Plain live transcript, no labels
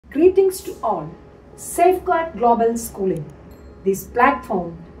Greetings to all. Safeguard Global Schooling. This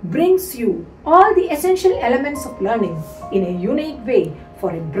platform brings you all the essential elements of learning in a unique way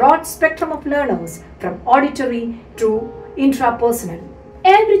for a broad spectrum of learners from auditory to intrapersonal.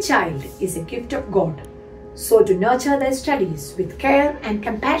 Every child is a gift of God. So to nurture their studies with care and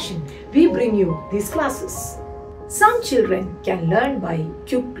compassion, we bring you these classes. Some children can learn by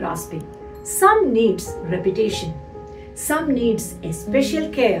quick grasping. Some needs repetition. Some needs a special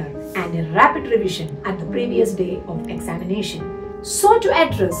care and a rapid revision at the previous day of examination. So to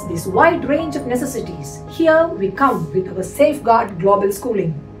address this wide range of necessities, here we come with our Safeguard Global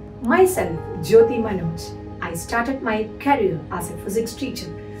Schooling. Myself, Jyothi Manoj. I started my career as a physics teacher.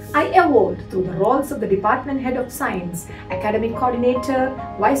 I evolved through the roles of the Department Head of Science, Academic Coordinator,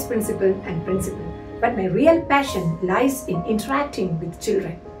 Vice Principal and Principal. But my real passion lies in interacting with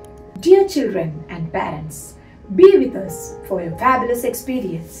children. Dear children and parents, be with us for a fabulous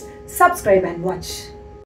experience. Subscribe and watch.